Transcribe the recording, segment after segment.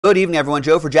Good evening, everyone.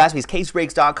 Joe for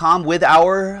JaspysCaseBreaks.com with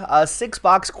our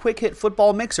 6-box quick hit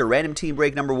football mixer. Random team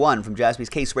break number 1 from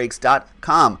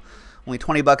JaspysCaseBreaks.com. Only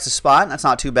 $20 a spot. That's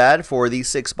not too bad for these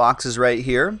 6 boxes right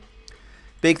here.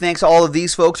 Big thanks to all of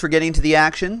these folks for getting to the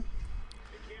action.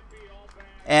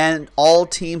 And all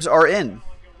teams are in.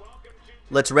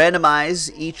 Let's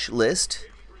randomize each list.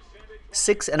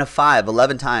 6 and a 5,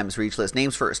 11 times for each list.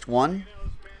 Names first. 1,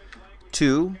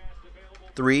 2,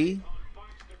 3,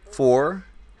 4,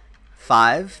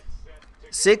 5,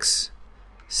 6,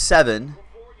 7,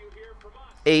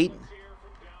 8,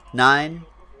 9,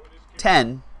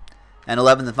 10, and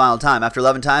 11 the final time. After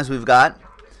 11 times, we've got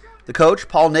the coach,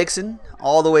 Paul Nixon,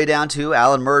 all the way down to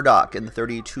Alan Murdoch in the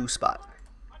 32 spot.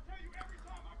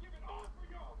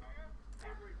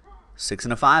 6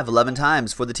 and a 5, 11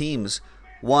 times for the teams.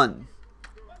 1,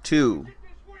 2,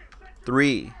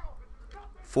 3,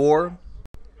 4,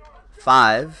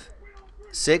 5,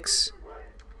 6,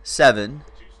 7,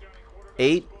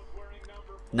 8,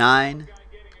 9,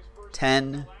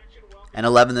 10, and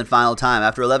 11 the final time.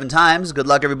 After 11 times, good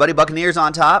luck everybody. Buccaneers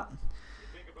on top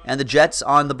and the Jets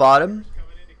on the bottom.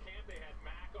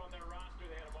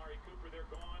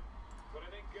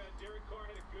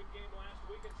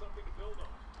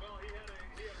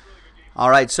 All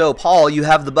right, so Paul, you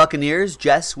have the Buccaneers,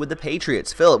 Jess with the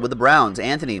Patriots, Philip with the Browns,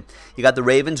 Anthony, you got the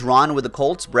Ravens, Ron with the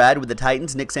Colts, Brad with the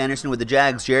Titans, Nick Sanderson with the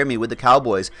Jags, Jeremy with the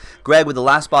Cowboys, Greg with the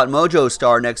last spot Mojo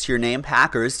star next to your name,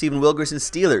 Packers, Stephen Wilgerson,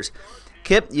 Steelers,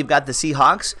 Kip, you've got the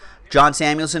Seahawks, John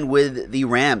Samuelson with the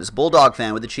Rams, Bulldog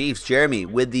fan with the Chiefs, Jeremy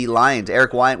with the Lions,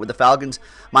 Eric Wyatt with the Falcons,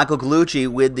 Michael Galucci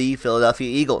with the Philadelphia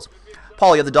Eagles.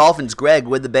 Paul, you have the Dolphins, Greg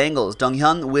with the Bengals, Dong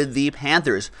Hyun with the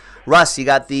Panthers, Russ, you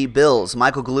got the Bills,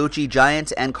 Michael Galucci,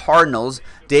 Giants, and Cardinals,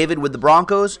 David with the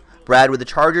Broncos, Brad with the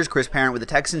Chargers, Chris Parent with the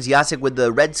Texans, Jacek with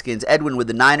the Redskins, Edwin with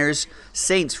the Niners,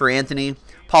 Saints for Anthony,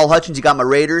 Paul Hutchins, you got my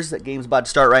Raiders, that game's about to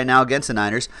start right now against the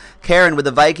Niners, Karen with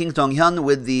the Vikings, Dong Hyun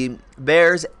with the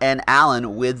Bears, and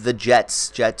Alan with the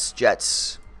Jets.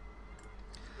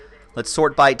 Let's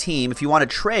sort by team. If you want to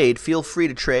trade, feel free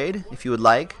to trade if you would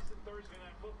like.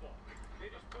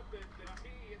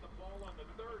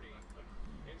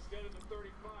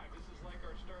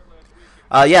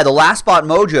 Yeah, the last spot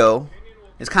mojo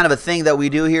is kind of a thing that we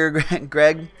do here,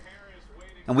 Greg.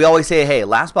 And we always say, hey,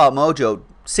 last spot mojo,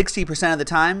 60% of the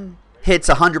time, hits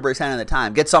 100% of the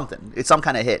time. Get something. It's some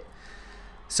kind of hit.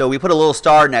 So we put a little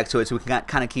star next to it so we can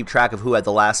kind of keep track of who had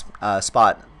the last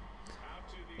spot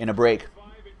in a break.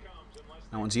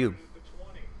 That one's you.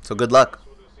 So good luck,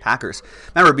 Packers.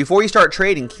 Remember, before you start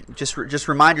trading, just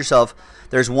remind yourself,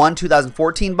 there's one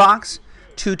 2014 box,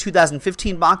 2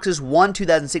 2015 boxes, 1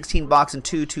 2016 box, and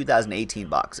 2 2018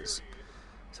 boxes.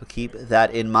 So keep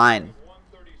that in mind.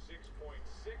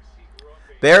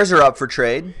 Bears are up for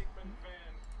trade.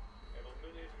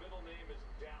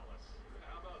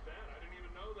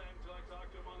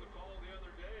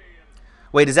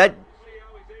 Wait, is that...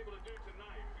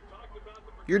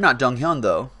 You're not Dong Hyun,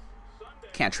 though.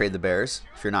 Can't trade the Bears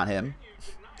if you're not him.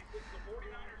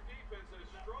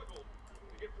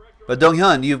 But Dong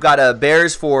Hyun, you've got a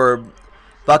Bears for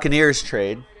Buccaneers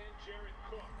trade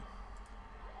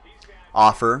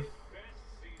offer.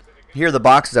 Here are the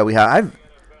boxes that we have. I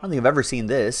don't think I've ever seen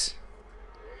this.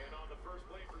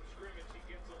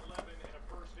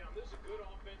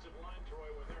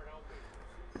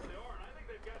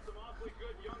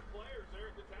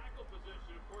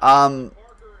 I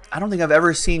don't think I've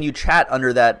ever seen you chat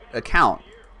under that account.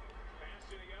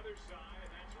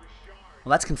 Well,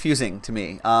 that's confusing to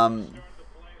me.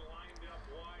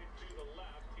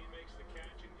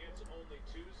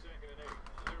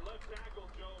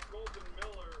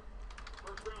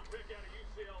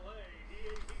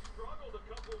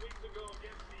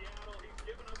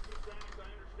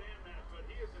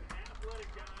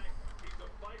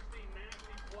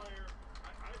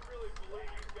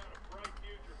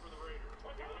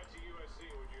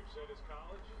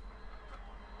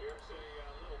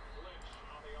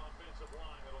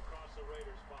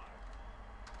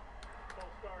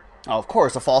 Oh, of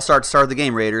course, a false start to start the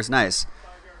game, Raiders. Nice.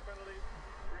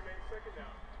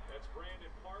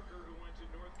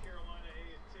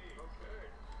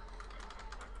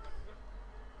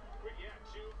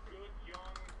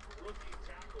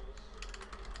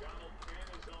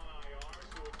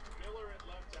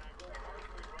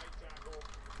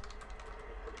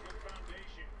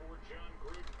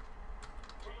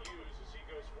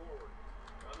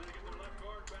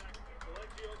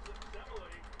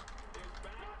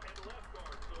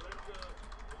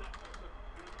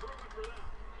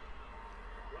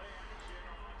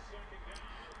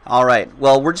 All right.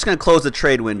 Well, we're just going to close the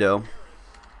trade window.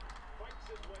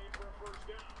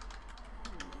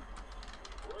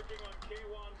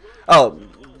 Oh,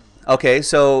 okay.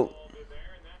 So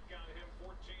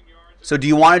do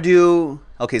you want to do?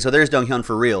 Okay, so there's Dong Hyun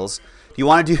for reals. Do you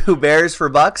want to do Bears for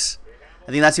Bucks?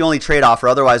 I think that's the only trade offer.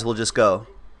 Otherwise, we'll just go.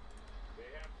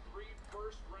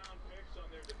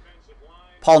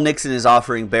 Paul Nixon is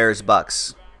offering Bears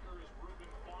Bucks.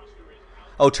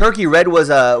 Oh, Turkey Red was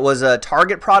a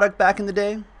Target product back in the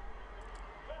day.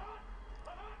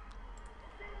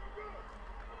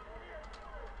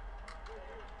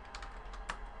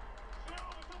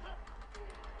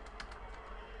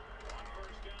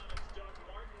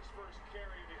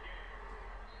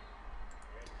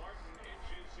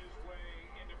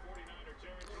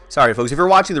 Sorry, folks. If you're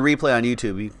watching the replay on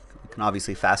YouTube, you can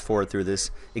obviously fast forward through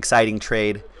this exciting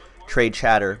trade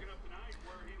chatter.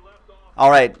 All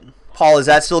right, Paul, is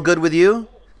that still good with you?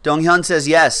 Dong Hyun says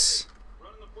yes.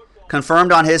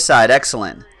 Confirmed on his side.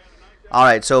 Excellent. All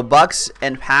right, so Bucks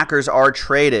and Packers are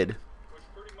traded.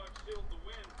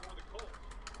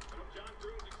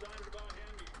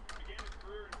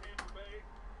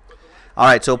 All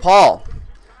right, so Paul,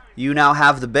 you now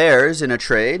have the Bears in a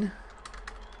trade.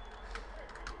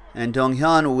 And Dong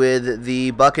Hyun with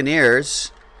the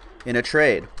Buccaneers in a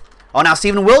trade. Oh, now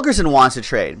Stephen Wilkerson wants a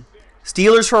trade.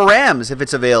 Steelers for Rams if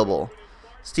it's available.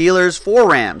 Steelers for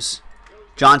Rams.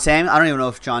 John Sam, I don't even know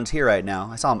if John's here right now.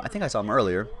 I saw him. I think I saw him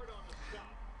earlier.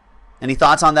 Any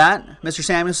thoughts on that, Mr.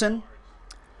 Samuelson?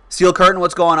 Steel Curtain,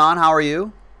 what's going on? How are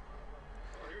you?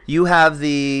 You have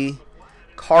the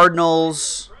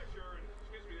Cardinals,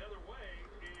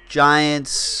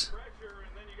 Giants,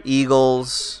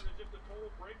 Eagles.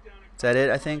 Is that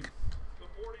it, I think?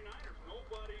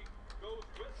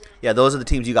 Yeah, those are the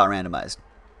teams you got randomized.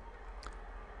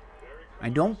 I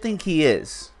don't think he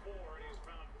is.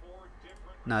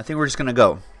 No, I think we're just going to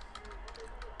go.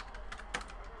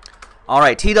 All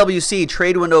right, TWC,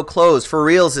 trade window closed. For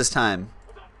reals this time.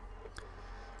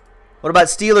 What about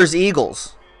Steelers,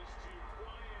 Eagles?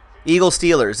 Eagles,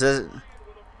 Steelers.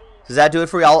 Does that do it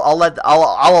for you?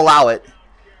 I'll allow it.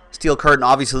 Steel Curtain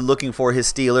obviously looking for his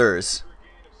Steelers.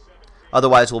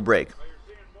 Otherwise, we'll break.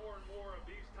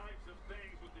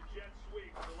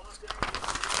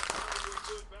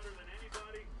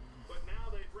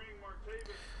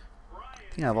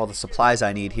 I think I have all the supplies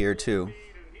I need here, too.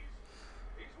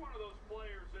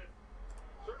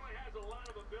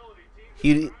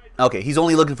 Okay, he's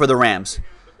only looking for the Rams.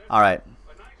 All right.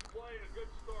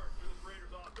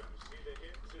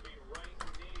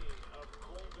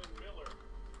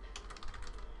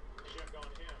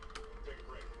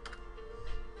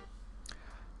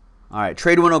 All right,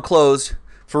 trade window closed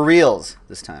for reals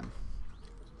this time.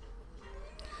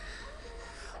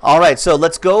 All right, so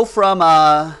let's go from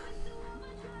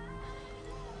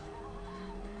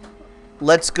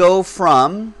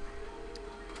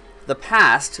the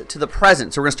past to the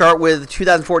present. So we're going to start with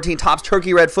 2014 Topps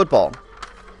Turkey Red Football.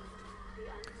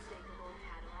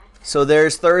 So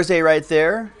there's Thursday right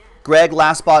there. Greg,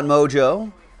 Last Spot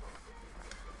Mojo.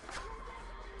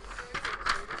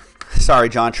 Sorry,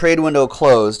 John. Trade window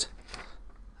closed.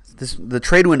 The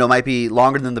trade window might be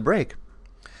longer than the break.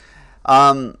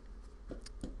 All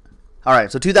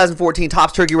right, so 2014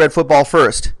 Topps Turkey Red Football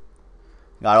first.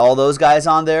 Got all those guys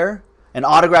on there. An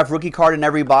autographed rookie card in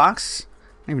every box.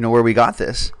 I don't even know where we got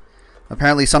this.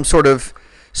 Apparently some sort of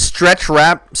stretch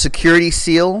wrap security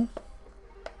seal.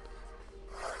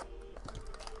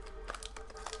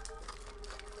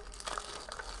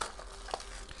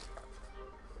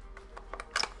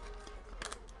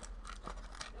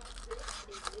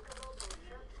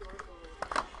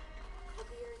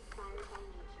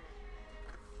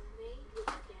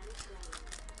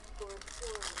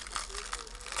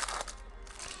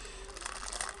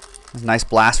 Nice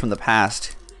blast from the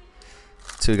past.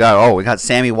 So we got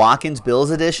Sammy Watkins,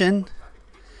 Bills edition.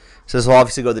 So this will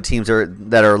obviously go to the teams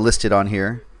that are listed on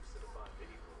here.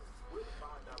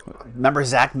 Remember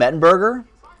Zach Mettenberger?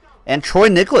 And Troy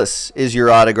Nicholas is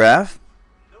your autograph.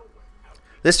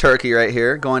 This turkey right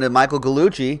here going to Michael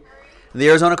Gallucci, the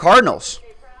Arizona Cardinals.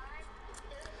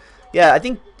 Yeah, I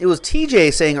think it was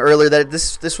TJ saying earlier that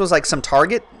this was like some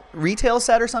Target retail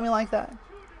set or something like that,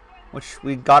 which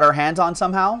we got our hands on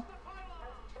somehow.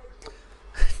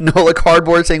 Nola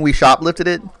Cardboard saying we shoplifted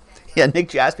it. Yeah, Nick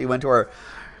Jaspy went to our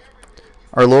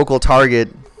local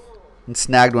Target and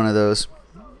snagged one of those.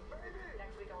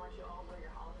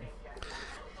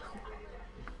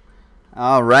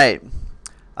 All right.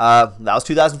 That was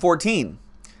 2014.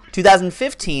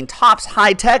 2015, Topps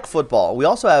High Tech Football. We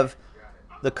also have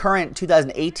the current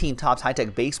 2018 Topps High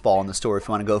Tech Baseball in the store if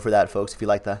you want to go for that, folks, if you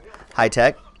like the high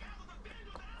tech.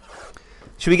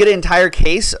 Should we get an entire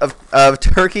case of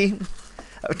turkey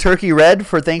red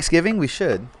for Thanksgiving? We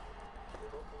should.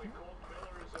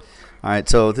 All right,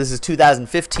 so this is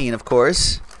 2015, of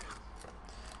course.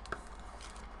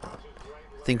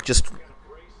 I think just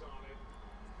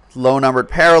low numbered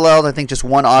parallels. I think just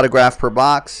one autograph per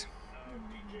box.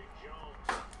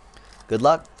 Good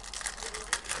luck.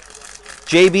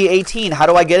 JB18, how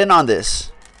do I get in on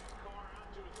this?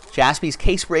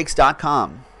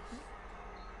 JaspysCaseBreaks.com.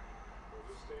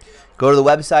 Go to the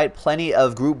website. Plenty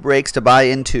of group breaks to buy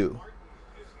into.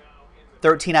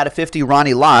 13 out of 50,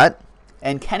 Ronnie Lott.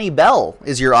 And Kenny Bell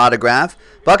is your autograph.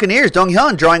 Buccaneers, Dong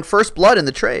Hyun drawing first blood in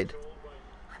the trade.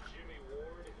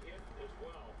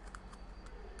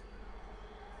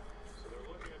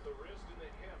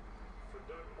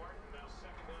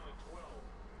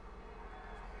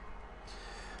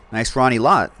 Nice Ronnie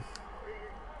Lott.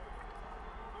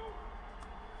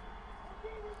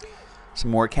 Some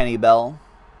more Kenny Bell.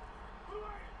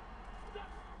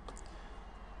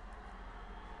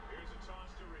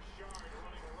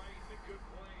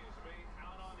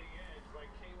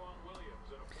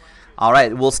 All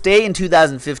right, we'll stay in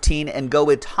 2015 and go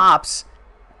with Topps.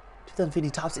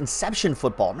 2015 Topps Inception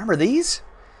Football. Remember these?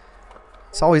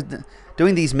 It's always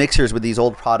doing these mixers with these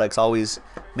old products always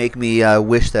make me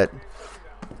wish that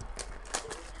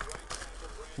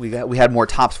we had more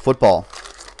Topps football.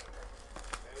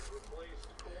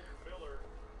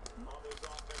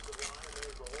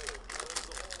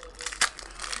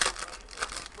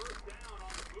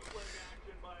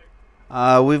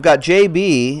 We've got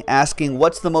JB asking,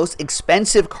 what's the most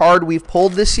expensive card we've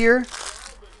pulled this year?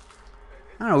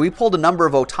 I don't know. We pulled a number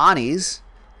of Otanis.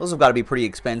 Those have got to be pretty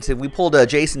expensive. We pulled a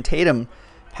Jason Tatum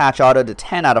patch auto to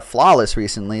 10 out of Flawless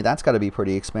recently. That's got to be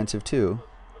pretty expensive too.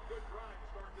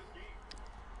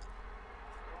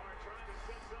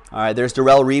 All right, there's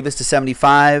Darrelle Revis to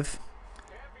 75.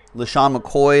 LaShawn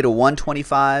McCoy to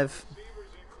 125.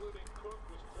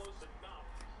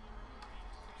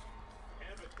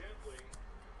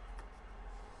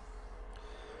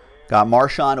 Got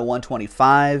Marshawn to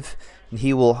 125. And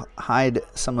he will hide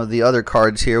some of the other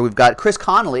cards here. We've got Chris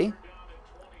Connolly.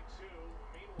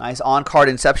 Nice on-card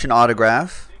Inception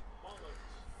autograph.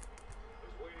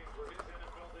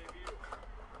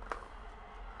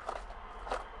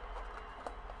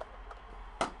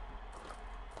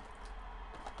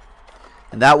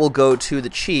 And that will go to the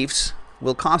Chiefs.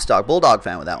 Will Comstock, Bulldog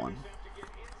fan with that one.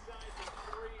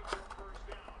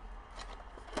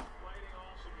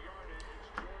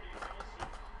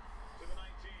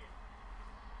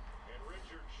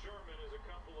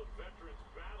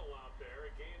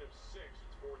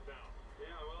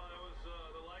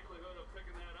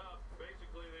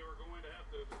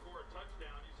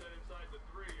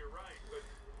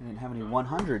 I didn't have any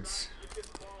 100s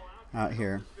out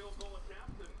here.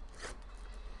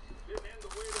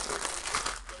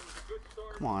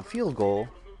 Come on, field goal.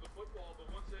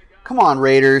 Come on,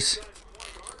 Raiders.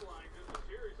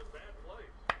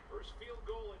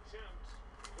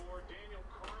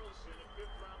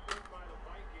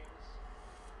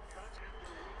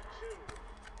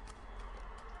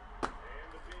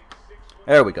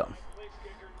 There we go.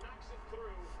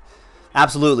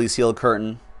 Absolutely, sealed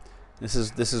curtain. This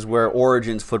is where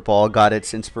Origins football got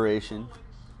its inspiration.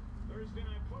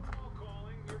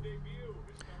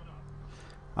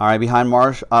 All right, behind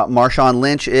Marshawn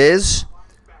Lynch is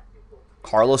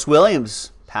Carlos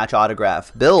Williams, patch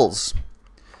autograph. Bills.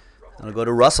 That'll go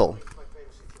to Russell.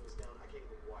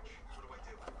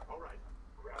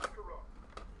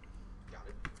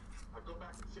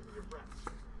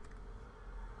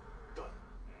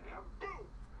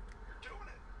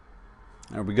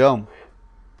 There we go.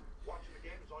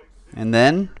 And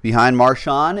then behind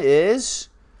Marshawn is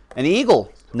an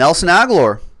Eagle, Nelson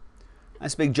Aguilar.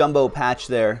 Nice big jumbo patch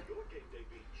there.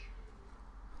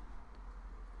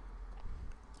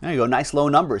 There you go. Nice low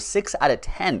number. 6 out of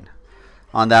 10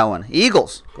 on that one.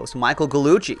 Eagles goes to Michael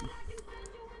Gallucci.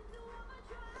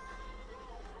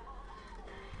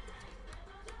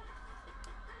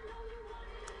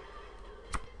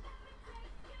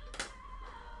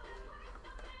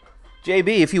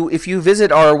 JB, if you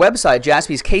visit our website,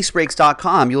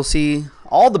 JaspysCaseBreaks.com, you'll see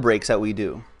all the breaks that we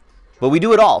do. But we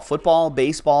do it all. Football,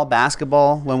 baseball,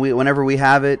 basketball, whenever we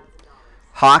have it.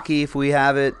 Hockey, if we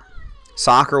have it.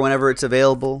 Soccer, whenever it's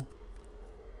available.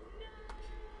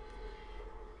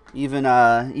 Even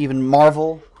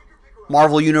Marvel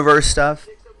Universe stuff.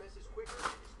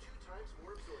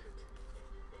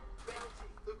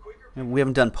 And we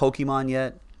haven't done Pokemon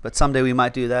yet, but someday we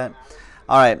might do that.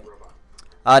 All right.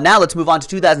 Now let's move on to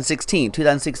 2016.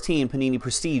 2016 Panini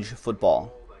Prestige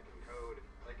Football.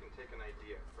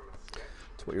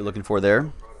 That's what you're looking for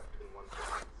there.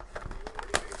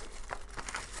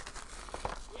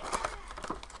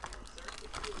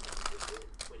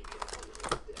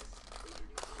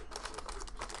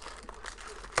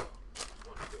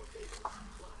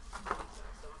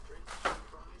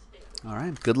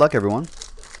 Good luck, everyone.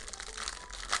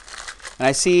 And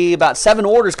I see about 7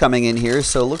 orders coming in here,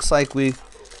 so it looks like we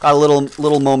got a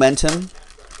little momentum.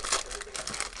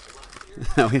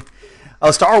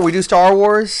 We do Star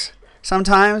Wars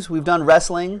sometimes. We've done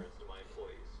wrestling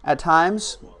at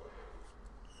times.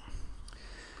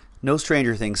 No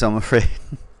Stranger Things, I'm afraid.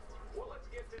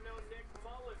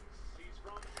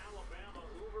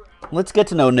 Let's get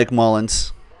to know Nick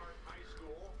Mullins.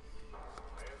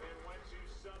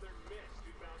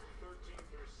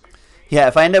 Yeah,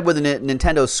 if I end up with a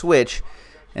Nintendo Switch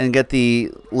and get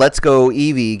the Let's Go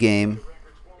Eevee game,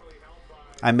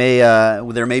 I may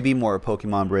there may be more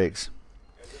Pokemon breaks.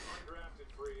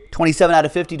 27 out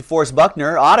of 50 to Forrest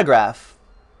Buckner, autograph.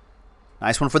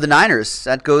 Nice one for the Niners.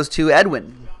 That goes to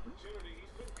Edwin.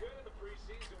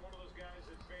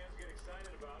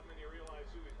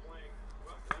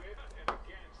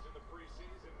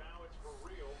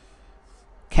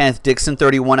 Kenneth Dixon,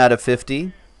 31 out of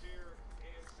 50.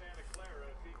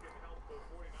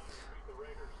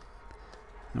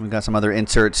 And we got some other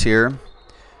inserts here.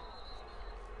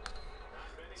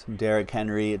 Some Derrick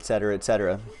Henry, etc.,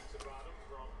 etc.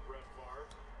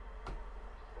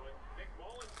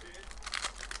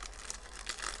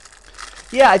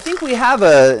 Yeah, I think we have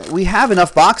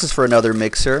enough boxes for another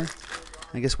mixer.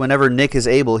 I guess whenever Nick is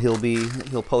able,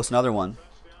 he'll post another one.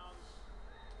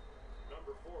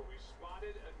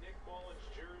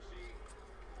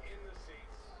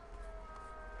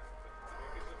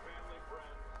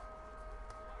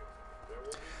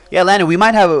 Yeah, Landon, we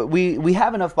might have we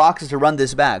have enough boxes to run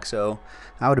this back, so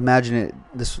I would imagine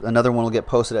another one will get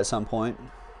posted at some point.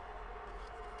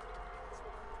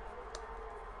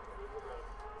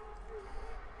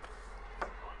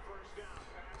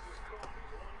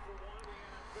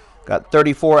 Got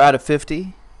 34 out of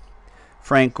 50.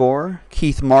 Frank Gore,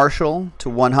 Keith Marshall to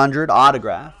 100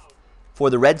 autograph for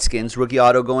the Redskins. Rookie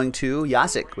auto going to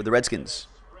Yasik with the Redskins.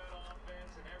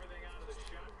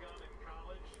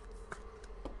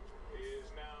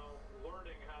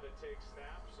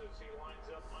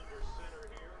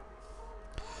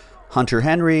 Hunter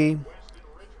Henry,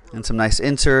 and some nice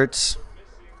inserts.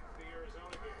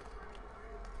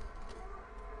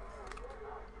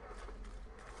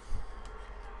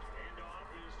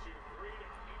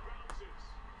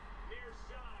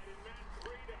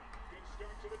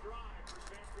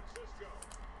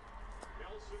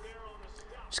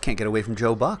 Just can't get away from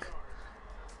Joe Buck.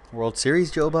 World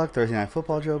Series Joe Buck, Thursday Night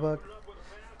Football Joe Buck.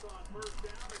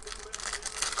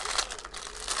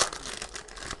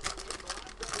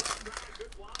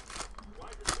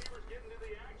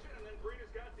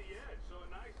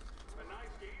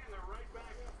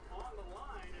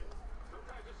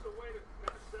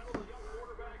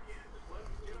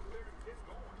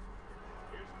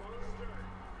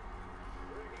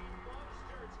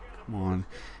 Come on.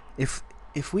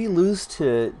 If we lose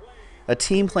to a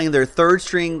team playing their third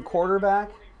string quarterback,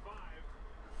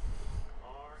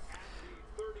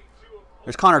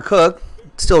 there's Connor Cook,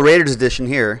 still Raiders edition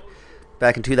here,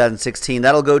 back in 2016.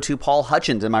 That'll go to Paul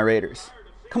Hutchins and my Raiders.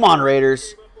 Come on,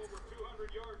 Raiders.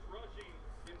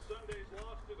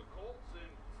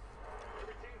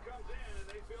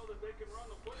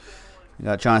 We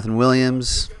got Jonathan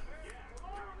Williams.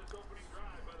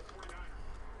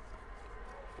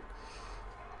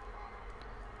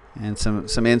 And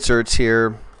some inserts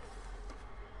here.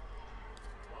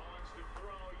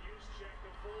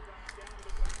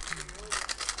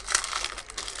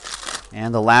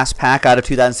 And the last pack out of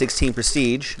 2016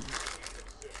 Prestige.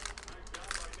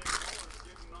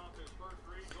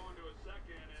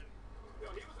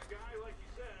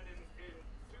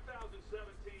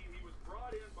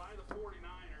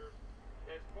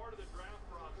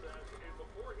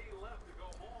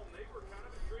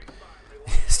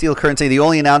 Steel Current saying the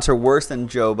only announcer worse than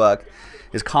Joe Buck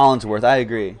is Collinsworth. I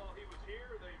agree.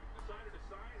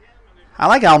 I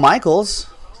like Al Michaels.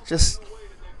 Just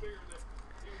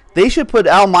they should put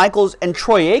Al Michaels and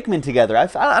Troy Aikman together.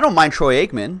 I don't mind Troy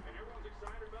Aikman.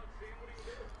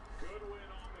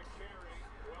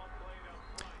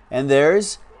 And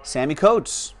there's Sammy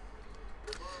Coates.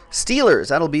 Steelers.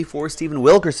 That'll be for Stephen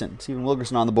Wilkerson. Stephen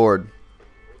Wilkerson on the board.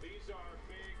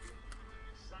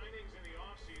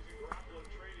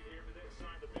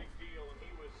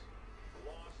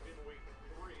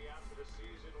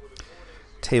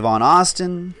 Tavon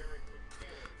Austin.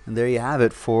 And there you have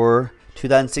it for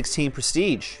 2016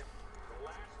 Prestige.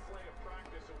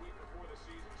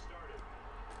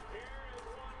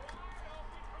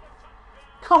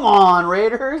 Come on,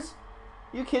 Raiders.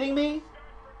 You kidding me?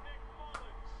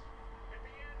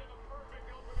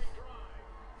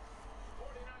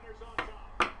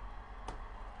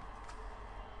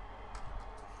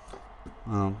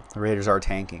 Oh, the Raiders are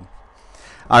tanking.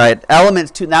 All right,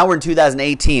 Elements. Now we're in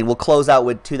 2018. We'll close out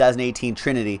with 2018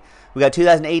 Trinity. We got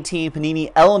 2018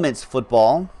 Panini Elements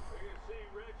football.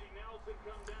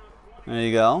 There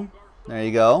you go. There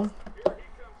you go.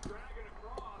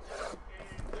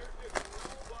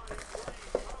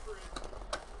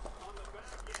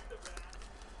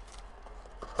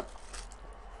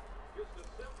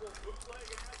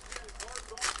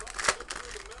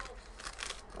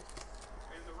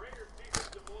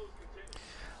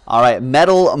 All right,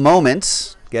 Metal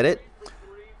Moments. Get it?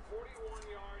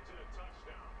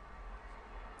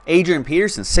 Adrian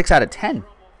Peterson, 6 out of 10.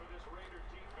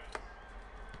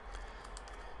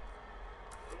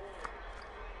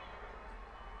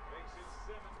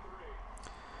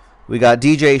 We got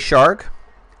DJ Shark,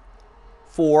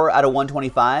 4 out of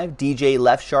 125. DJ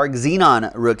Left Shark,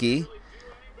 Xenon rookie,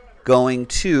 going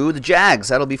to the Jags.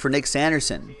 That'll be for Nick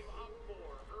Sanderson.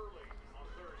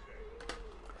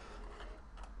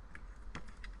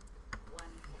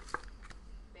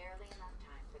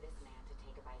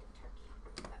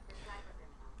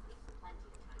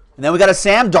 And then we got a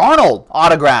Sam Darnold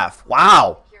autograph.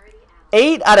 Wow.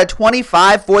 8 out of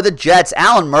 25 for the Jets.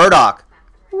 Alan Murdoch.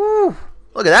 Woo.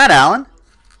 Look at that, Alan.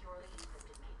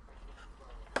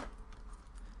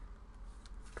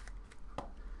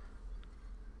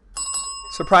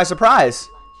 Surprise, surprise.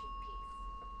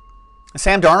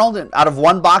 Sam Darnold out of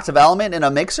 1 box of Element in a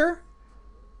mixer.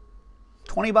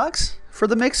 20 bucks for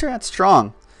the mixer. That's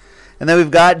strong. And then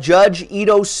we've got Judge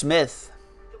Ito Smith.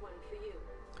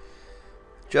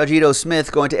 Judge Ito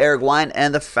Smith going to Eric Wine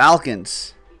and the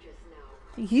Falcons.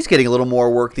 He's getting a little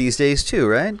more work these days too,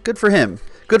 right? Good for him.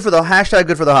 Good for the hashtag,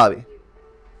 good for the hobby.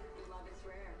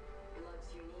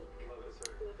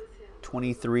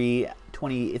 23 out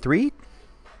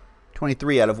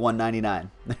of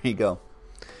 199. There you go.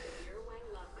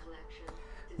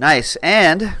 Nice.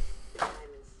 And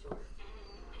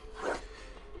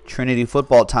Trinity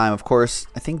football time, of course.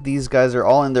 I think these guys are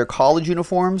all in their college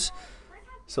uniforms.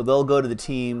 So they'll go to the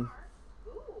team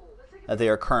that they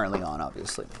are currently on,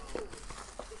 obviously.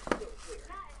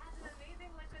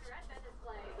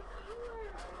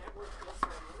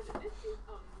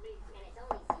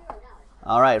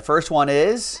 All right, first one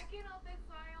is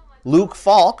Luke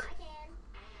Falk.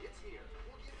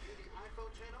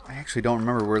 I actually don't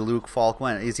remember where Luke Falk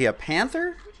went. Is he a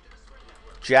Panther?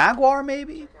 Jaguar,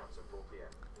 maybe?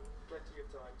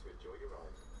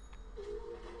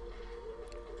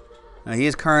 Now, he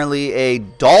is currently a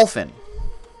Dolphin.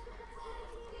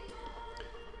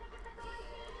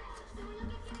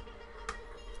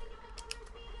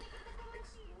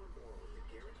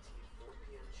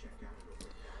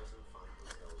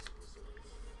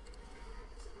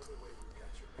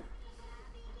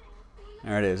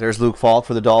 There it is. There's Luke Falk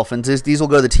for the Dolphins. These will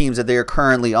go to the teams that they are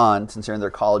currently on since they're in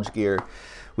their college gear.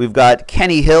 We've got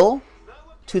Kenny Hill,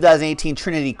 2018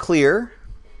 Trinity Clear.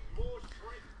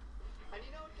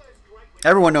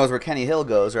 Everyone knows where Kenny Hill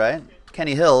goes, right?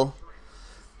 Kenny Hill,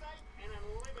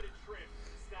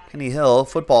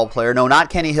 football player. No,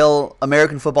 not Kenny Hill,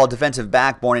 American football defensive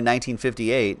back, born in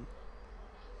 1958.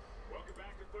 Welcome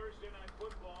back to Thursday Night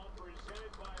Football,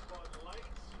 presented by Bud Light.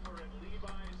 We're at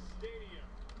Levi's Stadium.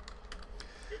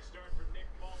 Good start for Nick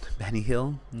Baldwin. Benny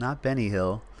Hill? Not Benny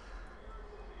Hill.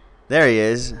 There he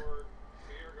is.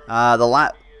 Undrafted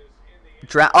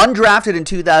in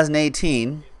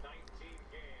 2018.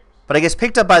 But I guess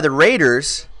picked up by the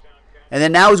Raiders, and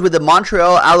then now he's with the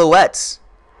Montreal Alouettes.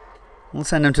 We'll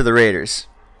send him to the Raiders.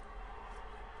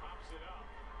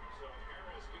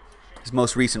 His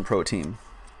most recent pro team.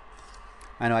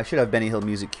 I know, I should have Benny Hill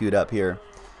music queued up here.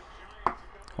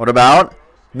 What about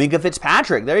Minka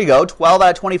Fitzpatrick? There you go, 12 out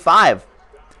of 25.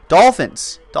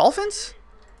 Dolphins. Dolphins?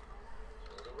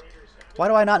 Why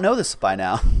do I not know this by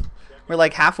now? We're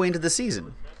like halfway into the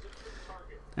season.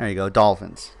 There you go,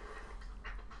 Dolphins.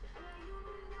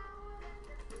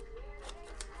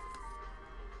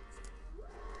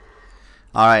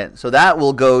 All right, so that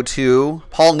will go to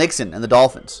Paul Nixon and the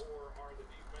Dolphins.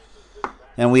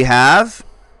 And we have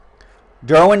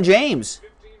Derwin James.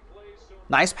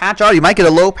 Nice patch auto. You might get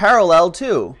a low parallel,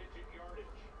 too.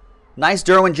 Nice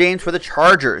Derwin James for the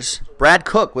Chargers. Brad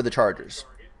Cook with the Chargers.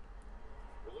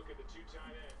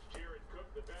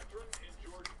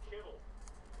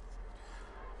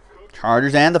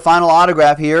 Chargers, and the final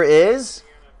autograph here is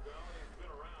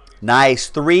nice.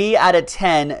 3 out of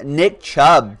 10, Nick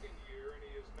Chubb.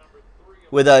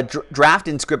 With a draft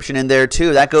inscription in there,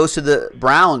 too. That goes to the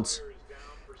Browns.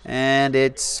 And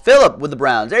it's Phillip with the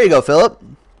Browns. There you go, Phillip.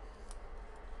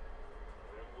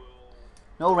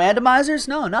 No randomizers?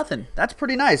 No, nothing. That's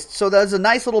pretty nice. So that's a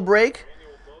nice little break.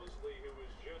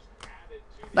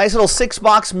 Nice little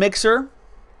 6-box mixer.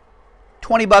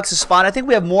 $20 a spot. I think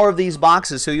we have more of these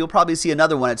boxes, so you'll probably see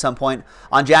another one at some point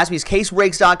on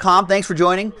JaspysCaseBreaks.com. Thanks for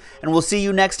joining, and we'll see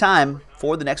you next time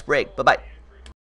for the next break. Bye-bye.